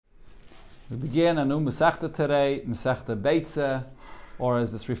We begin a new Mesechta today, Meseches Beitza, or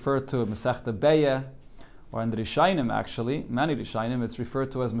as it's referred to, Meseches Beitza, or in the Rishonim actually, many Rishonim, it's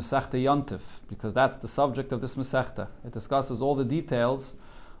referred to as Meseches Yontif, because that's the subject of this Mesechta. It discusses all the details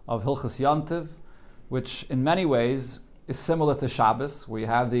of Hilchos Yontif, which in many ways is similar to Shabbos, where you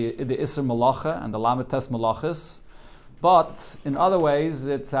have the Isser Malacha and the Lamed Tes Malachas, but in other ways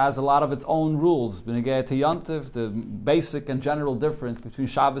it has a lot of its own rules. B'negei to Yontif, the basic and general difference between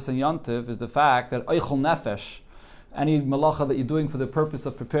Shabbos and Yontif is the fact that Eichel Nefesh, any malacha that you're doing for the purpose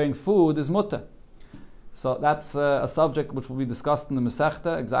of preparing food, is mutter. So that's a subject which will be discussed in the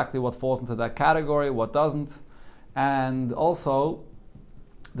Mesechta, exactly what falls into that category, what doesn't. And also,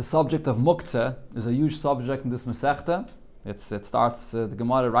 the subject of muktzeh is a huge subject in this Mesechta. It starts, the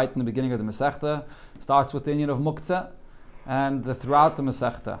Gemara right in the beginning of the Mesechta, starts with the union of muktzeh. And throughout the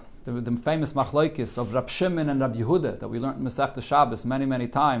Mesechta, the famous machlokes of Rab Shimon and Rab Yehuda that we learned in Mesechta Shabbos many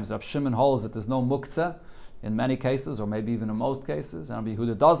times. Rab Shimon holds that there's no muktzeh in many cases, or maybe even in most cases, and Rab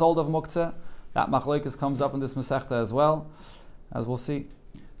Yehuda does hold of muktzeh. That machlokes comes up in this Mesechta as well, as we'll see.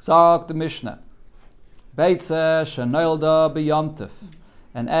 Zog the Mishnah, Beitza shenoilda b'yontif,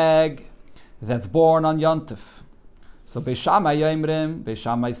 an egg that's born on Yontif. So Beis Shammai Yomrim, Beis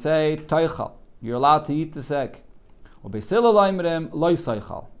Shammai say toichal, you're allowed to eat this egg. Or Beis Hillel Yomrim lo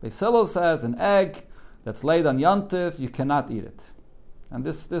soichal. Beis Hillel says an egg that's laid on Yontif, you cannot eat it. And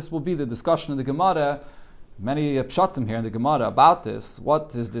this will be the discussion in the Gemara. Many pshatim here in the Gemara about this.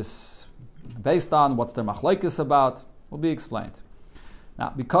 What is this based on? What's their machlokes about? Will be explained.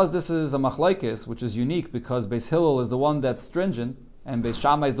 Now, because this is a machlokes which is unique, because Beis Hillel is the one that's stringent and Beis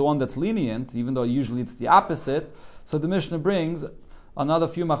Shammai is the one that's lenient, even though usually it's the opposite. So the Mishnah brings another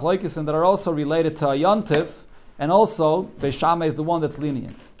few machlokes that are also related to a Yontif, and also Beis Shammai is the one that's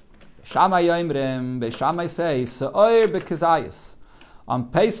lenient. Beis Shammai Yomrim, Beis Shammai says se'oir bekazayis. On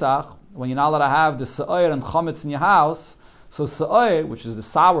Pesach, when you're not allowed to have the se'oir and chametz in your house, so se'oir, which is the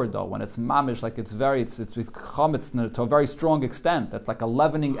sourdough, when it's mamish, like it's with chametz to a very strong extent, that's like a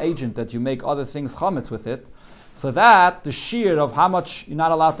leavening agent that you make other things chametz with it. So that, the shiur of how much you're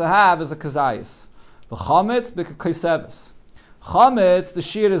not allowed to have is a kazayis. The chametz b'kaiseves. Chametz, the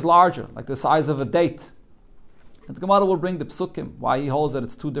shiur is larger, like the size of a date. And the Gemara will bring the psukim, why he holds that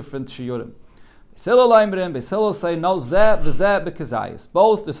it's two different shiurim. Beis Hillel say, no, zeh v'zeh b'kazayis.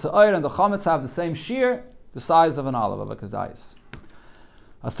 Both the se'oir and the chametz have the same shiur, the size of an olive, of a kazayis.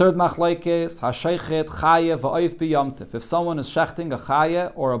 A third machlokes, ha'sheichet chaya v'oif b'yomtiv. If someone is shechting a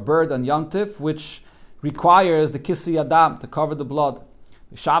chaya or a bird on yomtiv, which requires the kisi adam to cover the blood.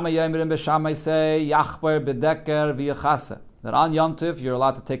 Beis Shammai Yomrim, Beis Shammai say, yachbar b'deker v'yachase. That on yomtiv you're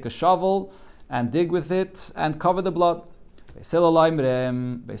allowed to take a shovel and dig with it and cover the blood. Beis Hillel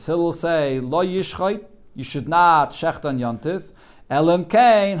Yomrim, Beis Hillel say, lo yishchait, you should not shecht on yontif, elam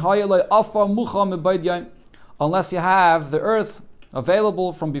kain hayalei afar mucha mebayid yom, unless you have the earth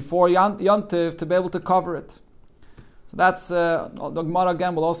available from before yontif to be able to cover it. So that's, the Gemara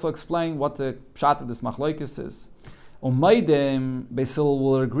again will also explain what the pshat of this machlokes is. Umaidim, Beis Hillel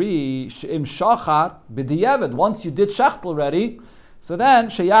will agree, she'im shachat b'diavad, once you did shecht already, so then,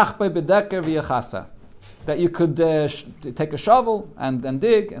 sheyachbei b'deker v'yachasa, that you could take a shovel and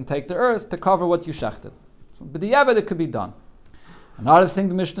dig and take the earth to cover what you shechted. So, b'diavad it could be done. Another thing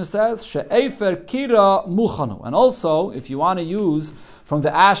the Mishnah says, she'efer kira muchanu, and also if you want to use from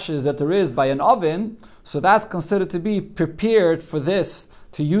the ashes that there is by an oven, so that's considered to be prepared for this,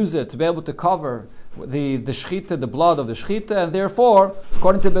 to use it to be able to cover the shechita, the blood of the shechita, and therefore,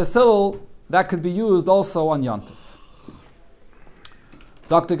 according to Beis Hillel, that could be used also on Yontif.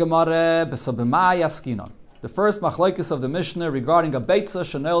 The first machlokes of the Mishnah regarding a Beitza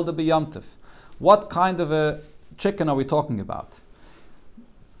shenoilda b'yomtiv. What kind of a chicken are we talking about?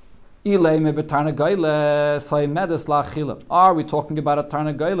 Are we talking about a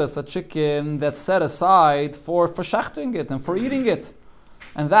tarnagailes, a chicken that's set aside for shechting it and for eating it?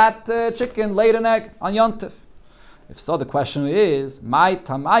 And that chicken laid an egg on Yontif. If so, the question is, my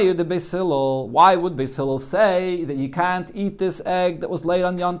tamayu de Beis Hillel, why would Beis Hillel say that you can't eat this egg that was laid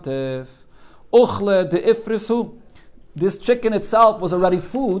on Yontif? Uchle de ifrisu. This chicken itself was already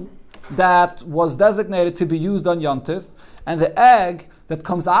food that was designated to be used on Yontif, and the egg that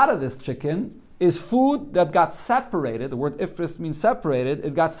comes out of this chicken is food that got separated. The word ifris means separated.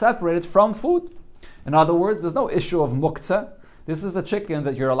 It got separated from food. In other words, there's no issue of muktzeh. This is a chicken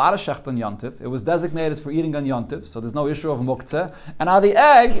that you're allowed to shecht on Yontif. It was designated for eating on Yontif, so there's no issue of muktzeh. And now the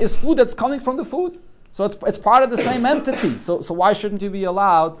egg is food that's coming from the food. So it's part of the same entity. So why shouldn't you be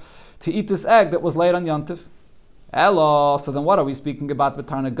allowed to eat this egg that was laid on Yontif? Hello. So then what are we speaking about? This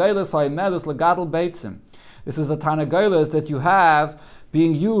is the tarnagailes that you have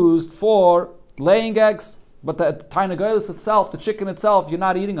being used for laying eggs. But the tarnagolis itself, the chicken itself, you're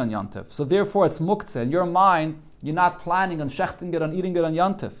not eating on Yontif. So therefore it's muktzeh. In your mind, you're not planning on shechting it, on eating it on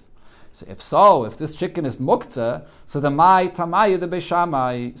Yontif. So if this chicken is muktzeh, so the mai tamayu de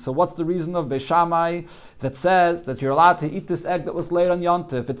beishamai. So what's the reason of beishamai that says that you're allowed to eat this egg that was laid on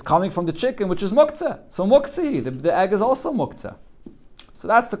Yontif? It's coming from the chicken, which is muktzeh. So muktzeh, the egg is also muktzeh. So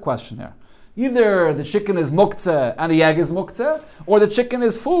that's the question here. Either the chicken is muktzeh and the egg is muktzeh, or the chicken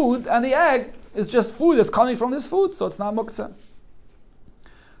is food and the egg is just food that's coming from this food, so it's not muktzeh.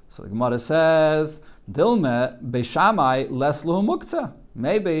 So the Gemara says, Dilme beishamai les luhu muktzeh.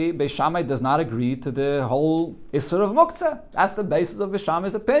 Maybe Beishamai does not agree to the whole Isser of Muktzeh. That's the basis of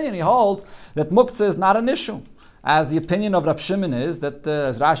Beishamai's opinion. He holds that Muktzeh is not an issue. As the opinion of Rab Shimon is, that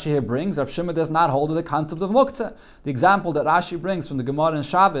as Rashi here brings, Rab Shimon does not hold to the concept of Muktzeh. The example that Rashi brings from the Gemara in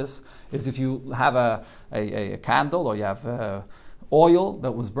Shabbos is if you have a candle, or you have oil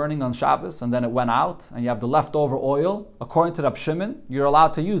that was burning on Shabbos and then it went out and you have the leftover oil, according to Rab Shimon, you're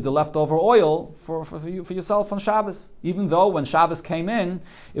allowed to use the leftover oil for yourself on Shabbos. Even though when Shabbos came in,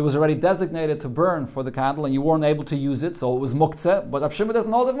 it was already designated to burn for the candle and you weren't able to use it, so it was muktzeh, but Rab Shimon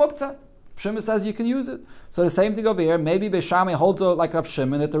doesn't hold it muktzeh. Rab Shimon says you can use it. So the same thing over here, maybe Beishamai holds like Rab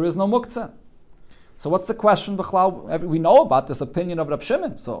Shimon that there is no muktzeh. So what's the question? We know about this opinion of Rab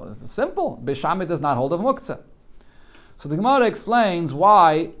Shimon, so it's simple. Beishamai does not hold of muktzeh. So the Gemara explains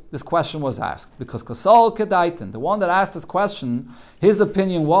why this question was asked. Because Kasol Kedaitin, the one that asked this question, his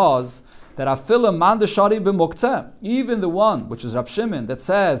opinion was that Afila Mandashari b'muktzeh, even the one, which is Rab Shimon, that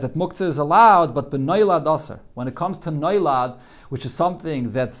says that muktzeh is allowed, but b'noilad aser. When it comes to noilad, which is something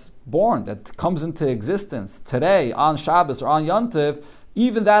that's born, that comes into existence today on Shabbos or on Yontiv,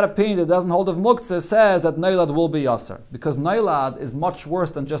 even that opinion that doesn't hold of muktzeh says that noilad will be aser. Because noilad is much worse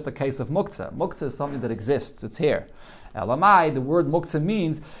than just a case of muktzeh. Muktzeh is something that exists, it's here. Elamai, the word muktzeh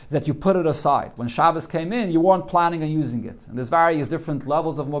means that you put it aside. When Shabbos came in, you weren't planning on using it. And there's various different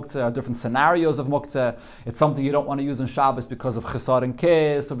levels of muktzeh, different scenarios of muktzeh. It's something you don't want to use on Shabbos because of chisar and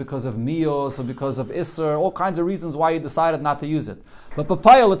kis, or because of mios, or because of isser, all kinds of reasons why you decided not to use it. But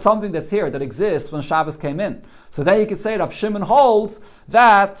papayil, it's something that's here, that exists when Shabbos came in. So then you could say Rab Shimon holds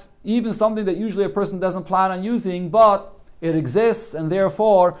that even something that usually a person doesn't plan on using, but it exists, and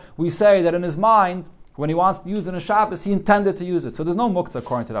therefore we say that in his mind, when he wants to use it in Shabbos, he intended to use it. So there's no muktzeh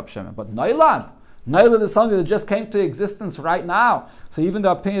according to Rab Shimon. But noilad is something that just came to existence right now. So even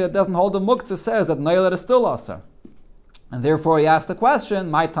the opinion that doesn't hold the muktzeh says that noilad is still aser. And therefore he asked the question,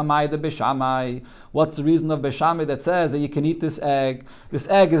 my tamai de Beishamai, what's the reason of Beishamai that says that you can eat this egg? This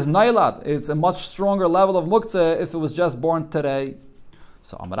egg is noilad. It's a much stronger level of muktzeh if it was just born today.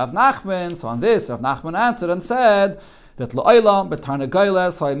 So Amar Rav Nachman, so on this, Rav Nachman answered and said that lo'olam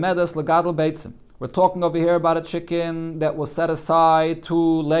betarnagoles ha'medes legadol beitzim. We're talking over here about a chicken that was set aside to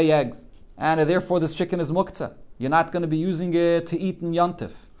lay eggs. And therefore this chicken is muktzeh. You're not going to be using it to eat in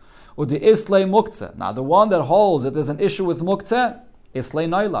Yontif. Or the islay muktzeh. Now the one that holds that there's an issue with muktzeh, islay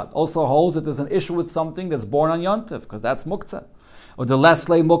noilad, also holds that there's an issue with something that's born on Yontif, because that's muktzeh. Or the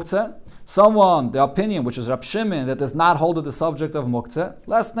leslay muktzeh, someone, the opinion, which is Rab Shimon, that does not hold of the subject of muktzeh,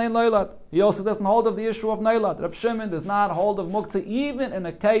 leslay noilad. He also doesn't hold of the issue of noilad. Rab Shimon does not hold of muktzeh, even in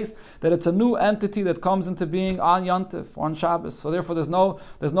a case that it's a new entity that comes into being on Yontif or on Shabbos. So therefore there's no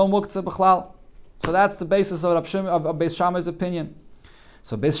muktzeh b'chlal. So that's the basis of Rab Shimon, of Beis Shammai's opinion.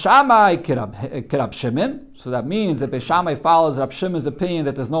 So Beis Shammai kirab Shimon, so that means that Beis Shammai follows Rab Shimon's opinion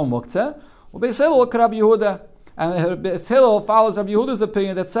that there's no muktzeh. Or Beis Hillel kirab Yehuda, and Beis Hillel follows Rab Yehuda's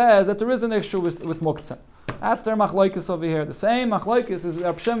opinion that says that there is an issue with muktzeh. That's their machlokes over here. The same machlokes is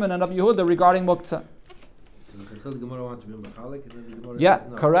Rab Shimon and Rab Yehuda regarding muktzeh. Yeah,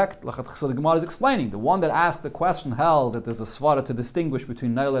 correct. So the Gemara is explaining. The one that asked the question held that there's a svara to distinguish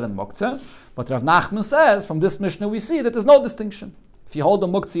between noilad and muktzeh, but Rav Nachman says from this Mishnah we see that there's no distinction. If you hold a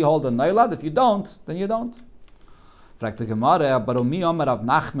muktzeh, you hold a noilad. If you don't, then you don't. We're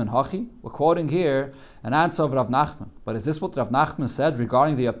quoting here an answer of Rav Nachman. But is this what Rav Nachman said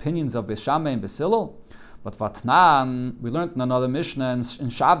regarding the opinions of Beis Shammai and Beis Hillel? But Vatnan, we learned in another Mishnah in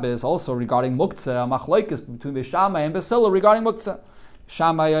Shabbos also regarding muktzeh, a machlokes between Beis Shammai and Beis Hillel regarding muktzeh.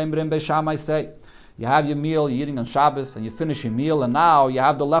 Beis Shammai say, you have your meal, you're eating on Shabbos, and you finish your meal, and now you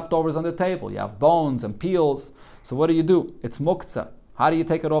have the leftovers on the table. You have bones and peels. So what do? It's muktzeh. How do you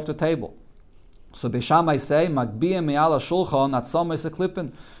take it off the table? So Beis Shammai say, Magbiyim me'ala shulchan atzamei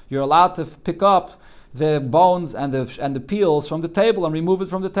seklippin. You're allowed to pick up the bones and the peels from the table and remove it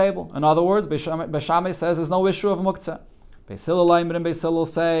from the table. In other words, Beis Shammai says there's no issue of muktzeh. Beis Hillel and Beis Hillel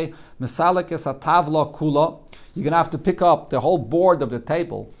say, Mesalekes atavla kula. You're going to have to pick up the whole board of the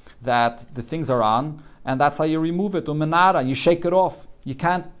table that the things are on, and that's how you remove it. Umenara, you shake it off. you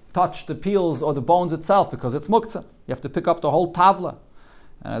can't touch the peels or the bones itself because it's muktzah. You have to pick up the whole tavla.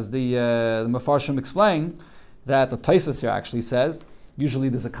 And as the Mefarshim explain, that the Tosfos here actually says, usually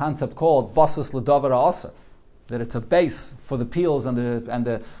there's a concept called basis l'davar ha'asar, that it's a base for the peels and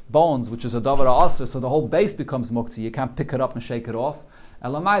the bones, which is a davar ha'asar, so the whole base becomes muktzah. You can't pick it up and shake it off.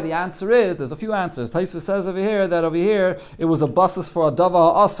 Elamai, the answer is, there's a few answers. Tosfos says over here it was a basis for a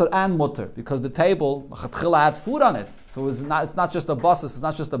davar ha'asar and mutter, because the table had food on it. So it's not just a basis, it's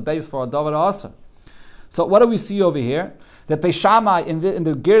not just a base for a davar ha'asar. So what do we see over here? That Beis Shammai, in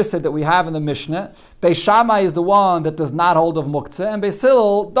the Girsa that we have in the Mishnah, Beis Shammai is the one that does not hold of muktzah, and Beis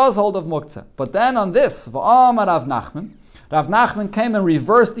Hillel does hold of muktzah. But then on this, V'amar Rav Nachman came and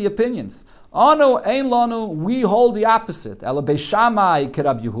reversed the opinions. Anu ein lanu, we hold the opposite. Ela Beis Shammai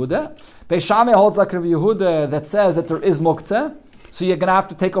k'Rab Yehuda. Beis Shammai holds like Rab Yehuda that says that there is muktzah, so you're going to have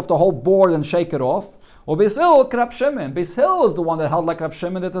to take off the whole board and shake it off. Or Beis Hillel k'Rab Shimon. Beis Hillel is the one that held like Rab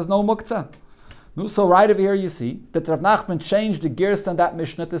Shimon that there's no muktzah. So right over here you see that Rav Nachman changed the Girsa and that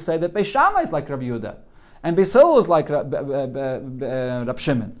Mishnah to say that Beis Shammai is like Rabbi Yehuda and Beis Hillel is like Rab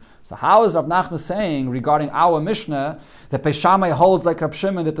Shimon. So how is Rav Nachman saying regarding our Mishnah that Beis Shammai holds like Rab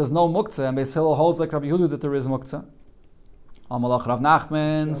Shimon that there's no muktzah and Beis Hillel holds like Rabbi Yehuda that there is muktzah? Amalach Rav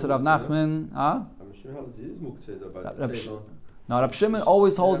Nachman, so Rav Nachman, I'm sure how this is muktzah. No, Rab Shimon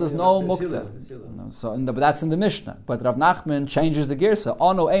always holds there's no muktzah. But that's in the Mishnah. But Rav Nachman changes the Girsa.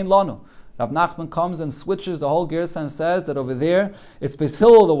 Anu ein lanu. Rav Nachman comes and switches the whole Girsa and says that over there, it's Beis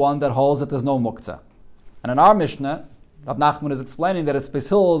Hillel the one that holds that there's no muktzah. And in our Mishnah, Rav Nachman is explaining that it's Beis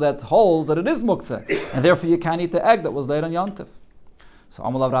Hillel that holds that it is muktzah. And therefore you can't eat the egg that was laid on Yontif. So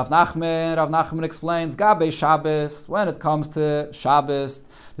Amalav Rav Nachman explains, Gabe Shabbos, when it comes to Shabbos,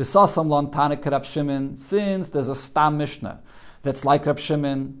 the Sasam Lon Tanik Rab Shimon, since there's a Stam Mishnah that's like Rab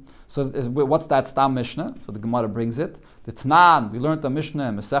Shimon. So what's that Stam Mishnah? So the Gemara brings it. The Tnan, we learned the Mishnah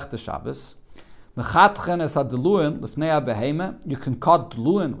in Mesech Shabbos. Mechatchen es ha-deluin lifnei behema. You can cut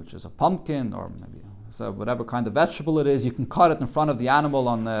deluin, which is a pumpkin or maybe whatever kind of vegetable it is. You can cut it in front of the animal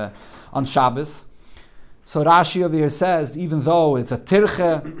on Shabbos. So Rashi over here says, even though it's a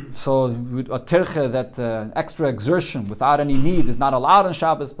tirche, so a tirche that extra exertion without any need is not allowed on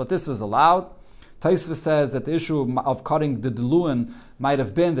Shabbos, but this is allowed. Tosfos says that the issue of cutting the deluin might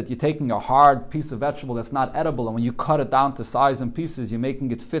have been that you're taking a hard piece of vegetable that's not edible, and when you cut it down to size and pieces, you're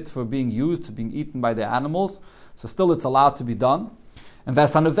making it fit for being used, being eaten by the animals. So still it's allowed to be done. And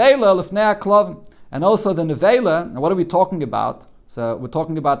that's a nevela lifnei klavim. And also the nevela, and what are we talking about? So we're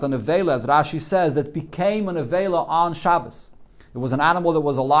talking about the nevela, as Rashi says, that became a nevela on Shabbos. It was an animal that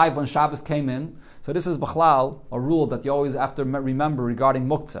was alive when Shabbos came in. So this is b'chlal, a rule that you always have to remember regarding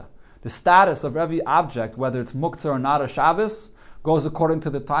muktzah. The status of every object, whether it's muktzah or not a Shabbos, goes according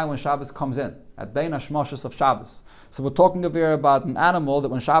to the time when Shabbos comes in, at Bein HaShmoshes of Shabbos. So we're talking over here about an animal that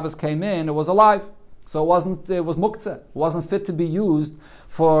when Shabbos came in, it was alive. So it was muktzah. It wasn't fit to be used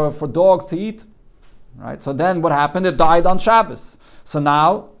for dogs to eat. Right? So then what happened? It died on Shabbos. So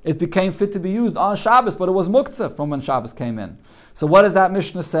now it became fit to be used on Shabbos, but it was muktzah from when Shabbos came in. So what does that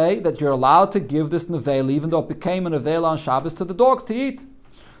Mishnah say? That you're allowed to give this nevela, even though it became a nevela on Shabbos, to the dogs to eat.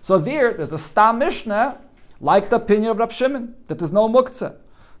 So there's a Stam Mishnah, like the opinion of Rab Shimon, that there's no muktzah.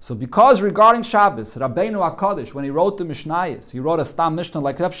 So because regarding Shabbos, Rabbeinu HaKadosh, when he wrote the Mishnayos, he wrote a Stam Mishnah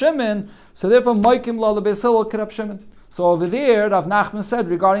like Rab Shimon, so therefore Moikim Lo LeBeis Hillel Rab Shimon. So over there, Rav Nachman said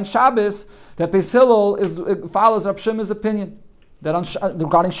regarding Shabbos, that Beis Hillel follows Rab Shimon's opinion. That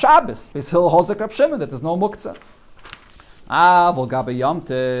regarding Shabbos, Beis Hillel holds like Rab Shimon, that there's no muktzah. Volgabe Yom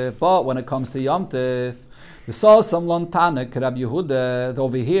Tov, but when it comes to Yom Tov, we saw some lontanek Rab Yehuda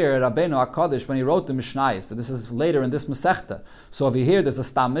over here, Rabbeinu HaKadosh, when he wrote the Mishnayos. So this is later in this Masechta. So over here there's a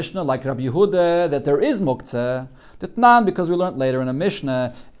Stam Mishnah like Rab Yehuda that there is muktzah. Titnan, because we learned later in a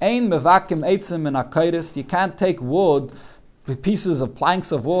Mishnah, Ein mevakim eitzim min hakairis. You can't take wood, pieces of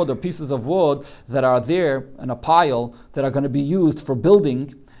planks of wood or pieces of wood that are there in a pile that are going to be used for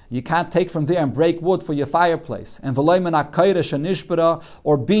building. You can't take from there and break wood for your fireplace. And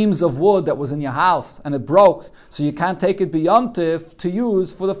or beams of wood that was in your house and it broke, so you can't take it beyond to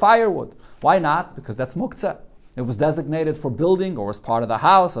use for the firewood. Why not? Because that's muktzah. It was designated for building or as part of the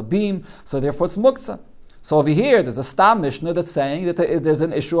house, a beam, so therefore it's muktzah. So over here, there's a Stam Mishnah that's saying that there's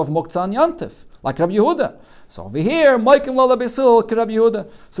an issue of muktzah on Yontif, like Rabbi Yehuda. So over here, Moikim Lo LeBeis Hillel Rabbi Yehuda.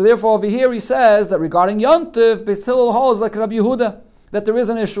 So therefore over here he says that regarding Yontif, Beis Hillel holds like Rabbi Yehuda, that there is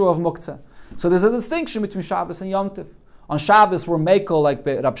an issue of muktzah. So there's a distinction between Shabbos and Yom Tov. On Shabbos, we're makel like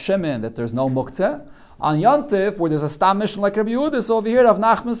Rab Shimon, that there's no muktzah. On Yom Tov, where there's a Stam Mishnah like Rabbi Yehuda, so over here Rav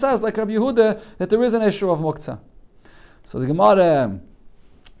Nachman says, like Rabbi Yehuda, that there is an issue of muktzah. So the Gemara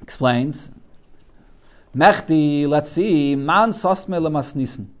explains Mechti, let's see, man sasme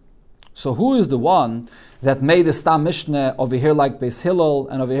lemasnisen. So who is the one that made the Stam Mishnah over here like Beis Hillel,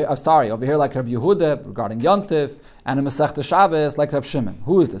 and over here like Rabbi Yehuda regarding Yontif, and in Masechta Shabbos like Rabbi Shimon?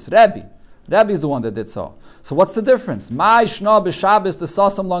 Who is this? Rabbi. Rabbi is the one that did so. So what's the difference? My Shna b'Shabbos the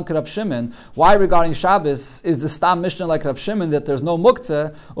Sasam Lan Rabbi Shimon. Why regarding Shabbos is the Stam Mishnah like Rabbi Shimon that there's no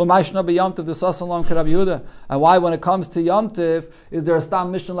Muktzah, or My Shna b'Yomtiv the Sasam Lan Rabbi Yehuda? And why when it comes to Yomtiv is there a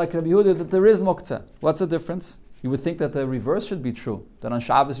Stam Mishnah like Rabbi Yehuda that there is Muktzah? What's the difference? You would think that the reverse should be true, that on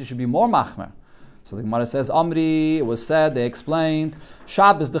Shabbos you should be more machmer. So the Gemara says, Amri, it was said, they explained,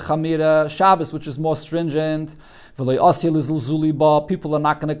 Shabbos the Chamira, Shabbos which is more stringent, people are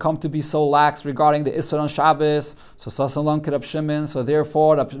not going to come to be so lax regarding the Isser on Shabbos, so Sasalan Rab Shimon, so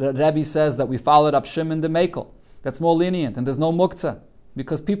therefore Rabbi says that we followed Rab Shimon the Mekel. That's more lenient, and there's no Muktzah,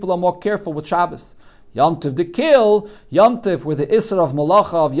 because people are more careful with Shabbos. Yontiv the kill, Yontiv where the Isser of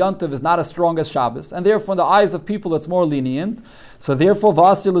Malacha of Yontiv is not as strong as Shabbos, and therefore in the eyes of people it's more lenient. So therefore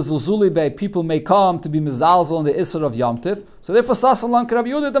Vasil is Uzuli, people may come to be Mizalzel in the Isser of Yontiv. So therefore Sasalan Rabbi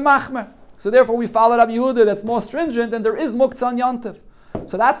Yehuda the Machmer. So therefore we follow Rabbi Yehuda that's more stringent, and there is Muktzah on Yontiv.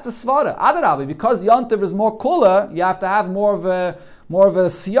 So that's the Svara. Adarabi, because Yontiv is more cooler, you have to have more of a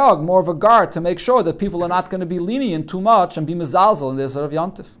siyag, more of a guard to make sure that people are not going to be lenient too much and be Mizalzel in the Isser of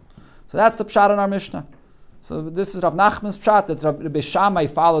Yontiv. So that's the pshat in our Mishnah. So this is Rav Nachman's pshat, that Rabbi Shammai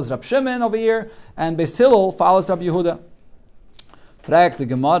follows Rab Shimon over here, and Beis Hillel follows Rabbi Yehuda. Frag the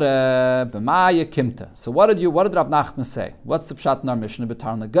Gemara, b'maya kimta. So what did Rav Nachman say? What's the pshat in our Mishnah?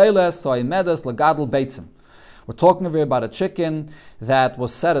 B'tarna geiles, so imedes lagadol beitzim. We're talking over here about a chicken that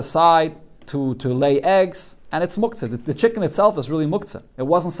was set aside to lay eggs, and it's muktzah. The chicken itself is really muktzah. It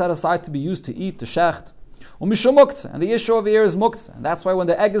wasn't set aside to be used to eat, to shecht. And the issue over here is muktzah. And that's why when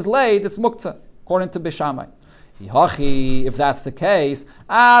the egg is laid, it's muktzah, according to Beis Shammai. If that's the case,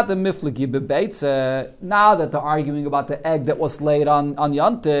 now that they're arguing about the egg that was laid on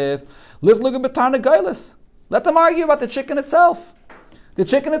Yontif, let them argue about the chicken itself. The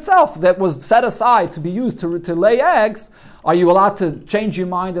chicken itself that was set aside to be used to lay eggs, are you allowed to change your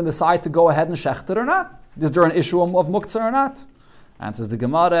mind and decide to go ahead and shecht it or not? Is there an issue of muktzah or not? Answers the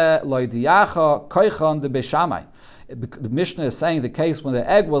Gemara, Lo Diyacha Koichan de Beis Shammai. The Mishnah is saying the case when the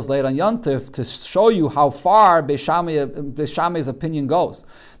egg was laid on Yontif to show you how far Beis Shammai's opinion goes.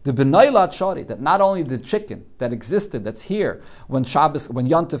 The B'nailat Shari, that not only the chicken that existed, that's here, when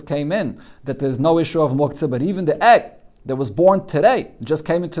Yontif came in, that there's no issue of muktzah, but even the egg that was born today, just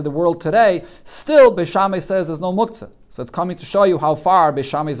came into the world today, still Beis Shammai says there's no muktzah. So it's coming to show you how far Beis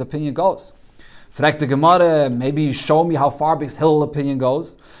Shammai's opinion goes. Frag the Gemara, maybe show me how far Beis Hillel opinion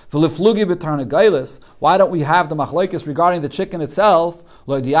goes. Why don't we have the machlokes regarding the chicken itself,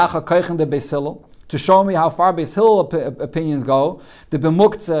 to show me how far Beis Hillel opinions go? The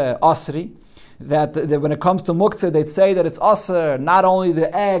b'muktzeh asri, that when it comes to muktzeh, they'd say that it's asr, not only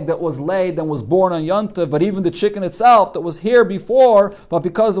the egg that was laid and was born on Yontif, but even the chicken itself that was here before, but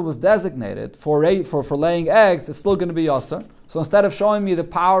because it was designated for laying eggs, it's still going to be asr. So instead of showing me the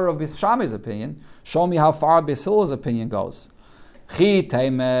power of Beis Shammai's opinion, show me how far Beis Hillel's opinion goes.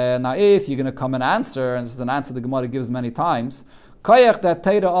 Now if you're going to come and answer, and this is an answer the Gemara gives many times,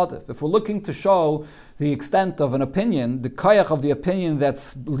 if we're looking to show the extent of an opinion, the koyach of the opinion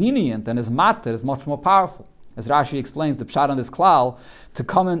that's lenient and is matter is much more powerful. As Rashi explains, the pshat on this klal, to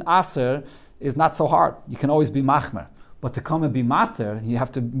come and aser is not so hard. You can always be machmer. But to come and be mater, you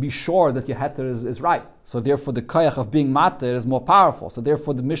have to be sure that your heter is right. So therefore the koyach of being mater is more powerful. So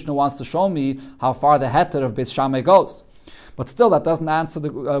therefore the Mishnah wants to show me how far the heter of Beis Shammai goes. But still that doesn't answer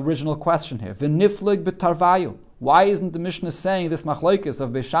the original question here. V'niflig b'tarvayu. Why isn't the Mishnah saying this machlokes of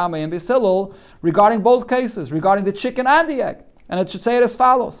Beis Shammai and Beis Hillel regarding both cases, regarding the chicken and the egg? And it should say it as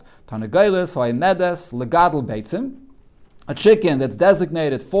follows. Tarnageilis ho'imedes legadol beitzim. A chicken that's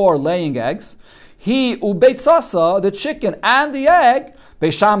designated for laying eggs. He ubeitzasa, the chicken and the egg,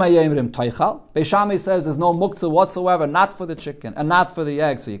 Beis Shammai yemrim teichal. Beis Shammai says there's no muktzah whatsoever, not for the chicken and not for the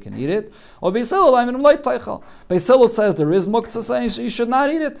egg, so you can eat it. Or Beis Hillel yemrim loy teichal. Beis Hillel says there is muktzah, saying you should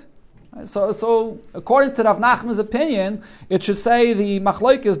not eat it. So according to Rav Nachman's opinion, it should say the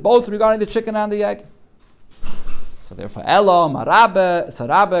machlokes is both regarding the chicken and the egg. So therefore,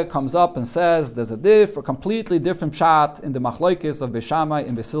 Rabbe comes up and says there's a completely different pshat in the machlokes of Beis Shammai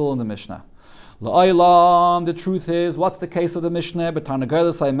and Beis Hillel in the Mishnah. The truth is, what's the case of the Mishnah? We're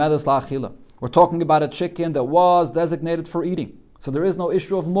talking about a chicken that was designated for eating. So there is no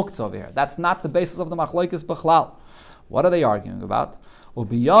issue of muktzah over here. That's not the basis of the machlokes b'chlal. What are they arguing about? Their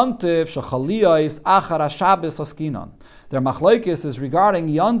machlokes is regarding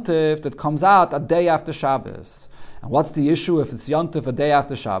Yontif that comes out a day after Shabbos. And what's the issue if it's Yontif a day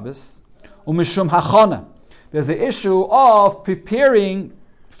after Shabbos? umishum hachana. There's the issue of preparing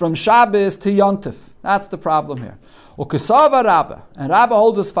from Shabbos to Yontif. That's the problem here. Ukesava Rabba, and Rabba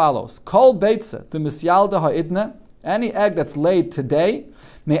holds as follows: Kol Beitza, the misyalda ha'idna, any egg that's laid today,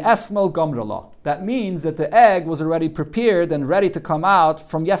 me esmel gomrala. That means that the egg was already prepared and ready to come out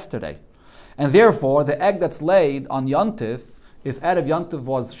from yesterday. And therefore, the egg that's laid on Yontif, if Erev Yontif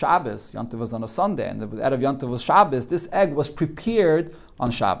was Shabbos, Yontif was on a Sunday, and Erev Yontif was Shabbos, this egg was prepared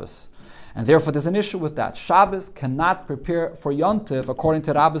on Shabbos. And therefore, there's an issue with that. Shabbos cannot prepare for Yontif according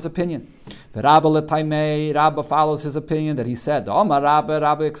to Rabba's opinion. The Rabba l'taimei, Rabba follows his opinion that he said. Omar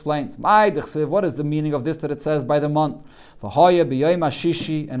Rabba explains. What is the meaning of this that it says by the month? V'hoya b'yoyim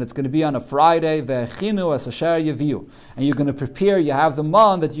hashishi, and it's going to be on a Friday. Ve'echinu es asher yaviu, and you're going to prepare. You have the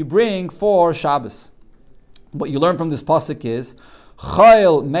man that you bring for Shabbos. What you learn from this pasuk is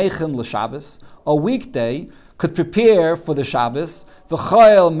chayil meichin l'Shabbos. A weekday could prepare for the Shabbos,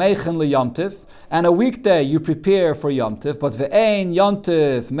 v'chayil meichin l'Yomtiv, and a weekday you prepare for Yomtiv, but v'ein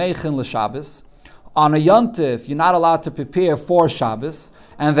Yomtiv meichin l'Shabbos. On a Yomtiv, you're not allowed to prepare for Shabbos,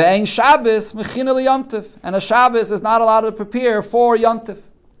 and v'ein Shabbos mechin l'Yomtiv, and a Shabbos is not allowed to prepare for Yomtiv.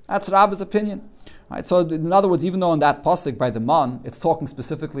 That's Rabba's opinion. Right, so in other words, even though in that pasuk by the man, it's talking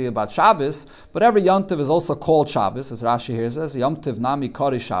specifically about Shabbos, but every Yontiv is also called Shabbos, as Rashi here says, Yomtiv nami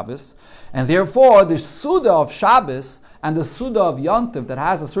kari Shabbos, and therefore the Suda of Shabbos and the Suda of Yontiv that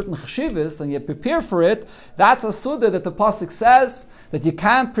has a certain cheshivus, and you prepare for it, that's a Suda that the pasuk says that you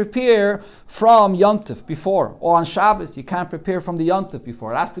can't prepare from Yontiv before, or on Shabbos you can't prepare from the Yontiv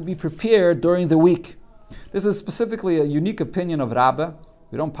before. It has to be prepared during the week. This is specifically a unique opinion of Rabbah.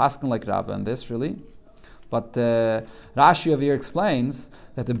 We don't paskin like Rabbah in this, really. But Rashi over here explains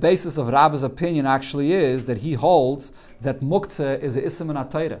that the basis of Rabbah's opinion actually is that he holds that muktzah is a ism in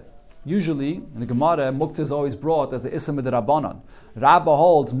HaTorah. Usually, in the Gemara, muktzah is always brought as the ism of the Rabbanon. Rabbah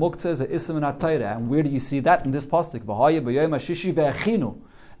holds muktzah is a ism in HaTorah. And where do you see that? In this pasuk. V'haya b'yoyim hashishi ve'echinu.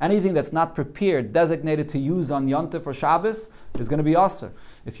 Anything that's not prepared, designated to use on Yontif or Shabbos, is going to be aser.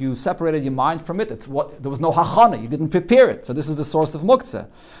 If you separated your mind from it, there was no hachana, you didn't prepare it. So this is the source of muktzah.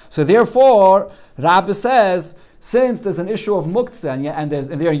 So therefore, Rabbi says, since there's an issue of muktzah, and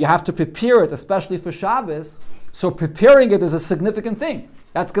there you have to prepare it, especially for Shabbos, so preparing it is a significant thing.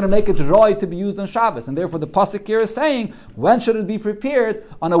 That's going to make it roy to be used on Shabbos. And therefore the pasuk here is saying, when should it be prepared?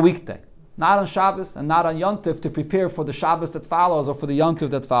 On a weekday. Not on Shabbos and not on Yontif to prepare for the Shabbos that follows or for the Yontif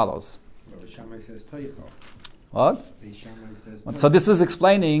that follows. What? So this is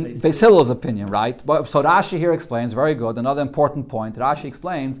explaining Beis Hillel's opinion, right? So Rashi here explains, very good, another important point. Rashi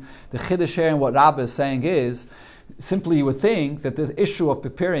explains the Chiddush here and what Rabbi is saying is, simply you would think that the issue of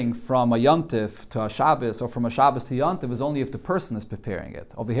preparing from a Yontif to a Shabbos or from a Shabbos to Yontif is only if the person is preparing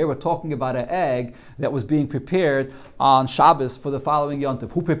it. Over here we're talking about an egg that was being prepared on Shabbos for the following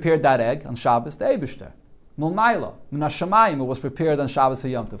Yontif. Who prepared that egg on Shabbos? The Eibishter. Mulmaila. Min HaShamayim, it was prepared on Shabbos for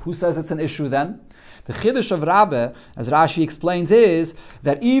Yontif. Who says it's an issue then? The Chiddush of Rabbe, as Rashi explains, is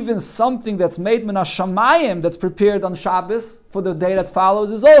that even something that's made Min HaShamayim that's prepared on Shabbos for the day that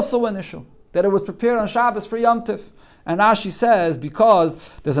follows is also an issue. That it was prepared on Shabbos for Yom Tif. And Rashi says, because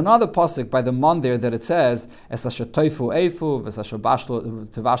there's another pasuk by the man there that it says, Es asher toifu eifu, ves asher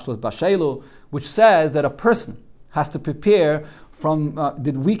tevashlu bashelu, which says that a person has to prepare from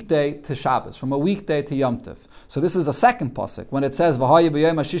the weekday to Shabbos, from a weekday to Yom Tif. So this is a second pasuk. When it says, V'haya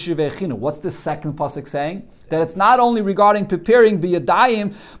b'yoyim hashishi ve'echinu, what's the second pasuk saying? That it's not only regarding preparing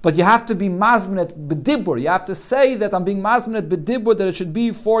b'yadayim, but you have to be mazmenet b'dibur. You have to say that I'm being mazmenet b'dibur, that it should be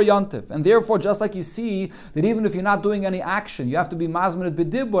for Yontif. And therefore, just like you see that even if you're not doing any action, you have to be mazmenet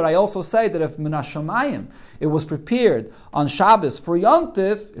b'dibur, I also say that if min hashamayim, it was prepared on Shabbos for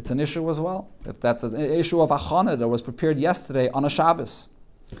Yontif, it's an issue as well. If that's an issue of achana that was prepared yesterday on a Shabbos.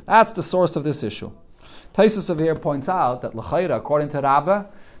 That's the source of this issue. Taisus over here points out that l'chayra, according to Rabbah,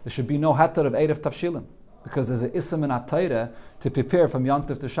 there should be no heter of Erev Tavshilin, because there's an ism in HaTorah to prepare from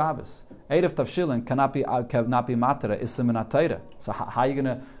Yontif to Shabbos. Erev Tavshilin cannot be matera ism in HaTorah. So how are you going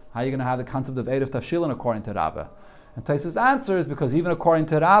to have the concept of Erev Tavshilin according to Rabbah? And Taisus' answer is because even according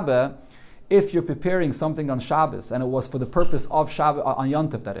to Rabbah, if you're preparing something on Shabbos and it was for the purpose of Shabbos, on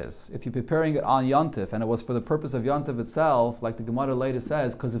Yontif that is, if you're preparing it on Yontif and it was for the purpose of Yontif itself, like the Gemara later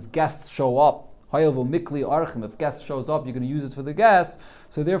says, because if guests show up, if guest shows up, you're going to use it for the guests.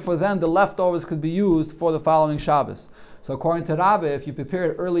 So therefore then the leftovers could be used for the following Shabbos. So according to Rabbi, if you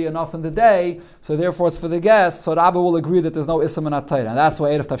prepare it early enough in the day, so therefore it's for the guests, so Rabbi will agree that there's no Isam in HaTorah. And that's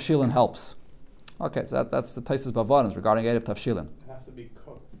why Erev Tavshilin helps. Okay, so that's the Taisus Bavarans regarding Erev Tavshilin. It has to be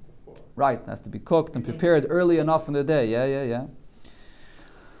cooked before. Right, it has to be cooked and prepared early enough in the day. Yeah.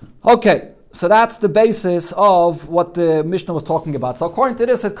 Okay, So that's the basis of what the Mishnah was talking about. So according to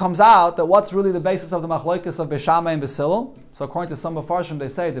this, it comes out that what's really the basis of the machlokes of Beis Shammai and Beis Hillel. So according to some Mefarshim, they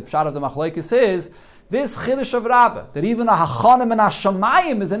say the pshat of the machlokes is this chiddush of Rabbah, that even a hachanim and a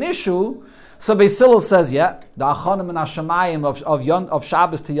shamayim is an issue. So Beis Hillel says, yeah, the hachanim and a shamayim of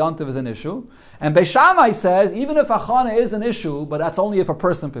Shabbos to Yontiv is an issue. And Beis Shammai says, even if achana is an issue, but that's only if a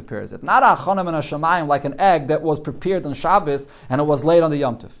person prepares it. Not a hachanim and a shamayim like an egg that was prepared on Shabbos and it was laid on the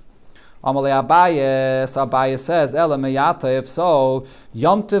Yontiv. Amalei Abaye, so Abaye says, Ela meyata, if so,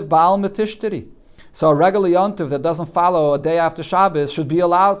 Yontiv ba'al metishtiri. So a regular Yontiv that doesn't follow a day after Shabbos should be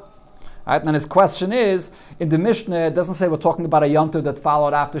allowed. Right? And his question is, in the Mishnah, it doesn't say we're talking about a Yontiv that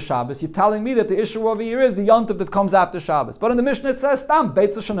followed after Shabbos. You're telling me that the issue over here is the Yontiv that comes after Shabbos. But in the Mishnah it says, Stam,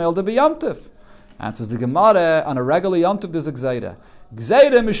 Beitza Shanel de B'Yontiv. Answers the Gemara, on a regular Yontiv there's a Gzeira.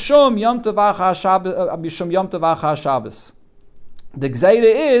 Gzeira mishum Yontiv acha Shabbos. The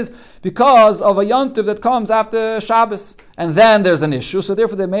Gzeira is because of a Yontiv that comes after Shabbos. And then there's an issue. So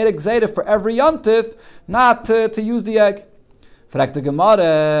therefore they made a Gzeira for every Yontiv not to use the egg. Fragt the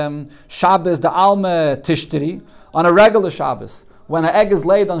Gemara, Shabbos the Alma Tishtiri. On a regular Shabbos, when an egg is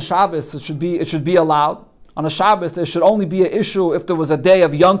laid on Shabbos, it should be allowed. On a Shabbos, there should only be an issue if there was a day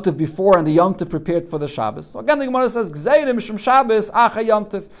of Yontiv before and the Yontiv prepared for the Shabbos. So again, the Gemara says, Gzeira mishum Shabbos acha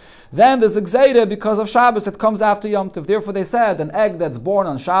Yontiv. Then there's a Gzeira because of Shabbos that comes after Yontiv. Therefore they said, an egg that's born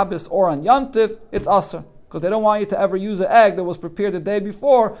on Shabbos or on Yontiv, it's Asr. Because they don't want you to ever use an egg that was prepared the day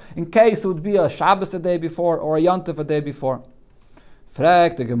before, in case it would be a Shabbos the day before or a Yontiv a day before.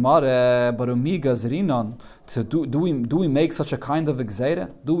 Frag the Gemara, but do we make such a kind of Gzeira?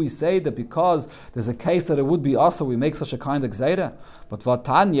 Do we say that because there's a case that it would be also we make such a kind of Gzeira? But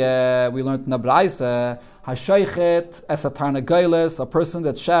Vatanya, we learned in the Braisa, Hashaykhet es a tarnagailes, a person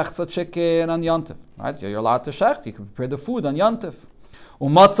that shechts a chicken on Yontif. Right? You're allowed to shecht, you can prepare the food on Yontif.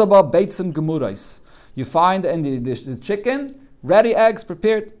 Umatzaba beitzim gemurais. You find in the chicken, ready eggs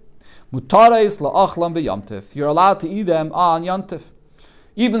prepared. Mutarais la'achlam beYontif. You're allowed to eat them on Yontif,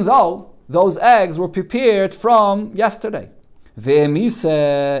 even though those eggs were prepared from yesterday. Ve'emise,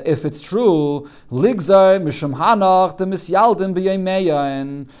 if it's true, ligzar mishum hanach de misyaldim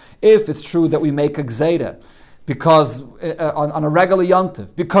b'yeimeya. If it's true that we make a gzeira because on a regular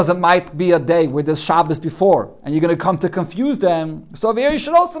Yontif, because it might be a day where there's Shabbos before, and you're going to come to confuse them, so over here you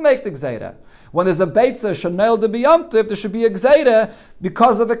should also make the gzeira. When there's a Beitza Shanel de B'Yontif, there should be a Gzeira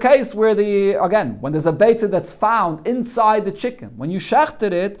because of the case where when there's a Beitza that's found inside the chicken. When you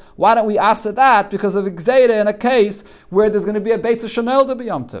shechted it, why don't we ask that? Because of a Gzeira in a case where there's going to be a Beitza Shanel de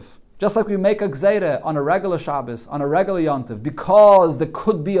B'Yontif. Just like we make a Gzeira on a regular Shabbos, on a regular Yontif, because there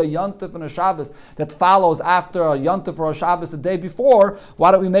could be a Yontif and a Shabbos that follows after a Yontif or a Shabbos the day before,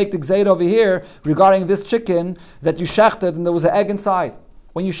 why don't we make the Gzeira over here regarding this chicken that you shechted and there was an egg inside?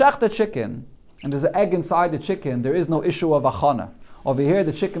 When you shecht a chicken, and there's an egg inside the chicken, there is no issue of achana. Over here,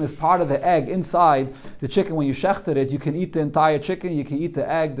 the chicken is part of the egg inside the chicken. When you shechted it, you can eat the entire chicken, you can eat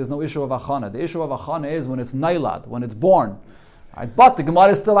the egg, there's no issue of achana. The issue of achana is when it's nailad, when it's born. Right? But the Gemara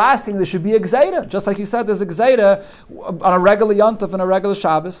is still asking, there should be a gzeira. Just like you said, there's a gzeira on a regular yontif and a regular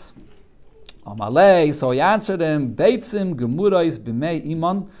Shabbos. Amalei, so he answered him, Beitzim gemurais b'mei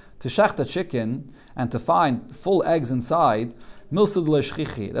iman, to shecht a chicken and to find full eggs inside, milsud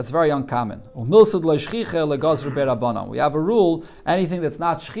le'shchichi, that's very uncommon. Milsud le'shchichi legazr be'rabbanan. We have a rule, anything that's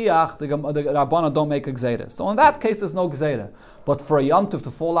not shchiach, the rabbanan don't make a gzeira. So in that case, there's no gzeira. But for a yontif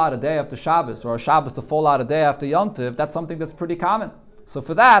to fall out a day after Shabbos, or a Shabbos to fall out a day after yontif, that's something that's pretty common. So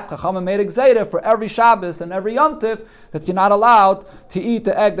for that, Chachamim made a gzeira for every Shabbos and every yontif that you're not allowed to eat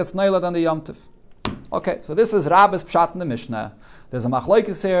the egg that's nailed on the yontif. Okay, so this is Rabbi's pshat in the Mishnah. There's a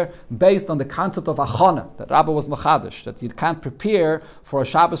machlokes here based on the concept of achana, that Rabbi was machadish, that you can't prepare for a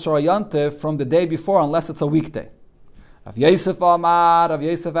Shabbos or a Yontif from the day before unless it's a weekday. Rav Yosef Amar, Rav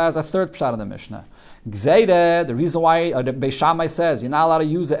Yosef has a third pshat in the Mishnah. Gzeire, the reason why the Beis Shammai says you're not allowed to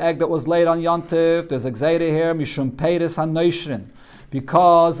use an egg that was laid on Yontif, there's a gzeire here, mishum peiris hanoishrin,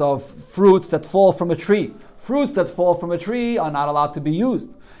 because of fruits that fall from a tree. Fruits that fall from a tree are not allowed to be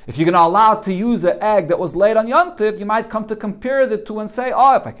used. If you're going to allow to use an egg that was laid on Yontif, you might come to compare the two and say,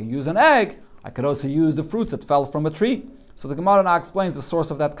 if I can use an egg, I could also use the fruits that fell from a tree. So the Gemara now explains the source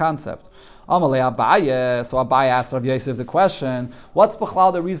of that concept. Amalei Abaye, so Abaye asked Rav Yosef the question, what's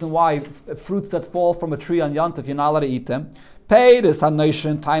b'chlal the reason why fruits that fall from a tree on Yontif, you're not allowed to eat them?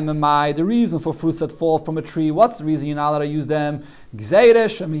 The reason for fruits that fall from a tree, what's the reason you're not allowed to use them?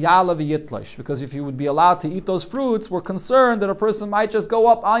 Because if you would be allowed to eat those fruits, we're concerned that a person might just go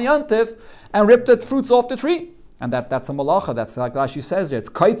up on Yontif and rip the fruits off the tree. And that's a malacha, that's like Rashi says there, it's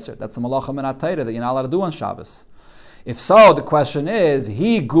kaitzer, that's a malacha min ha-Torah that you're not allowed to do on Shabbos. If so, the question is,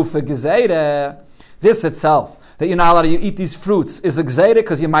 he gufa gezeire, this itself, that you're not allowed to eat these fruits, is a gzeire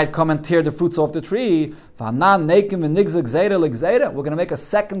because you might come and tear the fruits off the tree. We're going to make a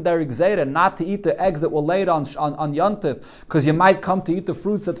secondary gzeire, not to eat the eggs that were laid on Yontif, because you might come to eat the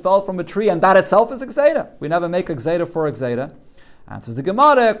fruits that fell from a tree, and that itself is a gzeire. We never make a gzeire for a gzeire. Answers the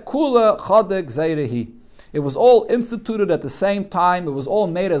Gemara, kula chade gzeire hi. It was all instituted at the same time. It was all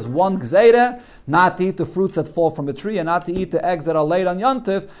made as one gzeire, not to eat the fruits that fall from a tree and not to eat the eggs that are laid on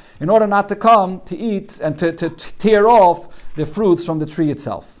Yontif, in order not to come to eat and to tear off the fruits from the tree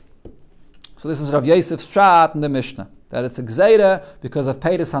itself. So this is Rav Yosef's pshat in the Mishnah, that it's a gzeire because of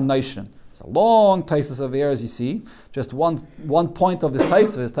Peiris HaNoishrin. It's a long taisus over here, as you see. Just one point of this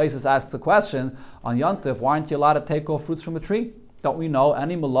taisus. Taisus asks a question on Yontif, why aren't you allowed to take off fruits from a tree? Don't we know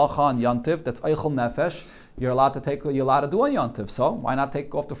any malacha on Yontif that's eichel nefesh, you're allowed to do on Yontif? So why not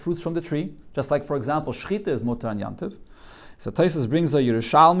take off the fruits from the tree? Just like, for example, shchita is mutar on Yontif. So Taisus brings a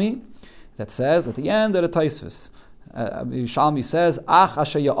Yerushalmi that says at the end of the Taisus, Yerushalmi says, Ach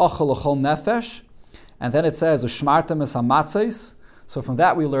asher ya'achal l'chol nefesh, and then it says ushmartem es hamatzos. So from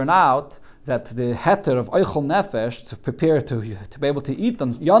that we learn out that the heter of eichel nefesh, to prepare to be able to eat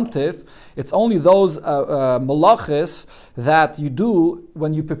on Yontif, it's only those malachis that you do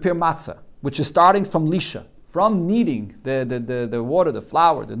when you prepare matzah, which is starting from lisha, from kneading the water, the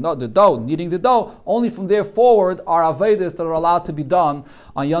flour, the dough, kneading the dough. Only from there forward are avedas that are allowed to be done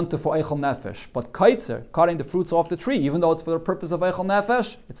on Yontif for eichel nefesh. But kaitzer, cutting the fruits off the tree, even though it's for the purpose of eichel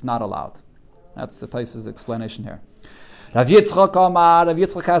nefesh, it's not allowed. That's the Taisus explanation here. Rav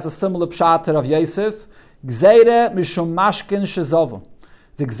Yitzchak has a similar pshat to Rav Yosef. Gzeire mishum mashkin shezovu.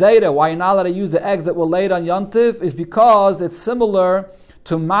 The gzeire, why you're not allowed to use the eggs that were laid on Yontif, is because it's similar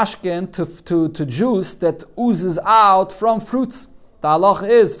to mashkin, to juice that oozes out from fruits. The halach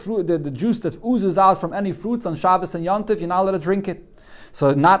is the juice that oozes out from any fruits on Shabbos and Yontif, you're not allowed to drink it.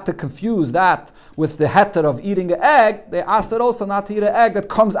 So not to confuse that with the heter of eating an egg, they asked it also not to eat an egg that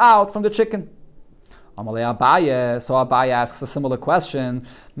comes out from the chicken. Amalei Abaye, so Abaye asks a similar question.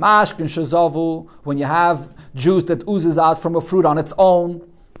 Mashkin shezovu, when you have juice that oozes out from a fruit on its own,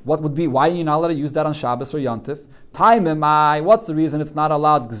 why are you not allowed to use that on Shabbos or Yontif? Taimemai, what's the reason it's not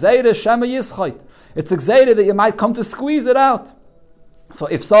allowed? Gzeire shema yischait. It's a gzeire that you might come to squeeze it out. So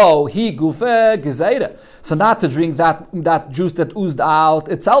if so, he gufe gzeire. So not to drink that juice that oozed out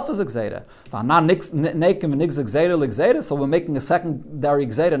itself is a gzeire. So we're making a secondary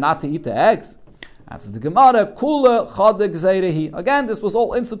gzeire not to eat the eggs. That's the Gemara, kula chade gzeirehi. Again, this was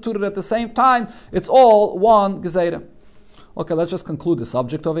all instituted at the same time. It's all one gezeire. Okay, let's just conclude the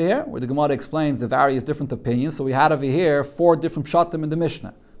subject over here, where the Gemara explains the various different opinions. So we had over here 4 different pshatim in the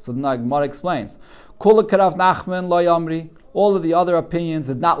Mishnah. So the Gemara explains, kula k'Rav Nachman lo yamri. All of the other opinions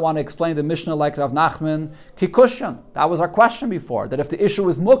did not want to explain the Mishnah like Rav Nachman. Kikushan. That was our question before, that if the issue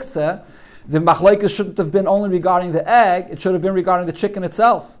is muktzeh, the machlekes shouldn't have been only regarding the egg, it should have been regarding the chicken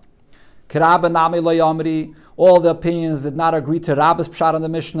itself. All the opinions did not agree to Rabbi's pshat on the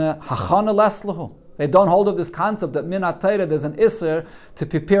Mishnah. They don't hold of this concept that min HaTorah there's an isser to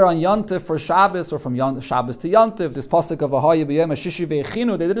prepare on Yontif for Shabbos or from Shabbos to Yontif. This pasuk of Ahaya b'yom hashishi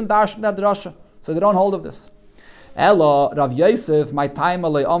ve'echinu, they didn't darshan that drasha, so they don't hold of this. Ella Rav Yosef, my time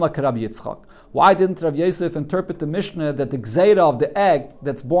alei Omak Rav Yitzchak. Why didn't Rav Yosef interpret the Mishnah that the gzeira of the egg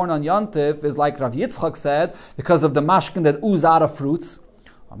that's born on Yontif is like Rav Yitzchak said, because of the mashkin that ooze out of fruits?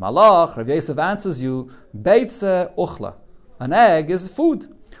 Malach, Rav Yosef answers you, Beitza uchla. An egg is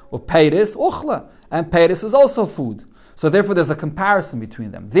food. Or Peiris uchla. And Peiris is also food. So therefore there's a comparison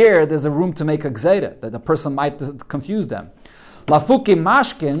between them. There's a room to make a gzeira, that a person might confuse them. Lafuki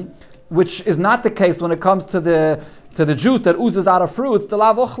mashkin, which is not the case when it comes to the juice that oozes out of fruits, the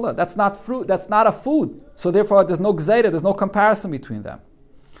lav uchla. That's not fruit, that's not a food. So therefore there's no gzeira, there's no comparison between them.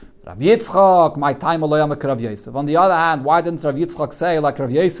 Rav Yitzchak, my time aloyamak Rav Yosef. On the other hand, why didn't Rav Yitzchak say, like Rav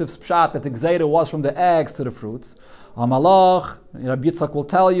Yosef's pshat, that the gzeira was from the eggs to the fruits? Amalach, Rav Yitzchak will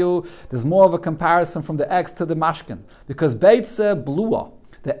tell you, there's more of a comparison from the eggs to the mashkin. Because Beitza blua,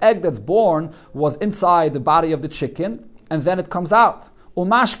 the egg that's born was inside the body of the chicken, and then it comes out.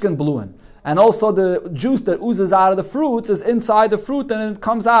 Umashkin bluin. And also the juice that oozes out of the fruits is inside the fruit and it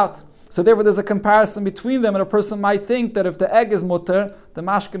comes out. So therefore there's a comparison between them, and a person might think that if the egg is mutter, the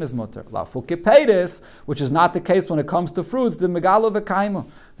mashkin is mutter. Lafuke peiris, which is not the case when it comes to fruits, the megalo v'kaimu.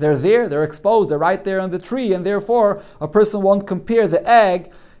 They're there, they're exposed, they're right there on the tree, and therefore a person won't compare the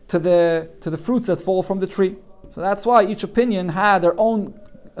egg to the fruits that fall from the tree. So that's why each opinion had their own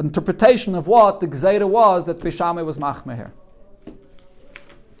interpretation of what the gzeira was that Beis Shammai was machmeh here.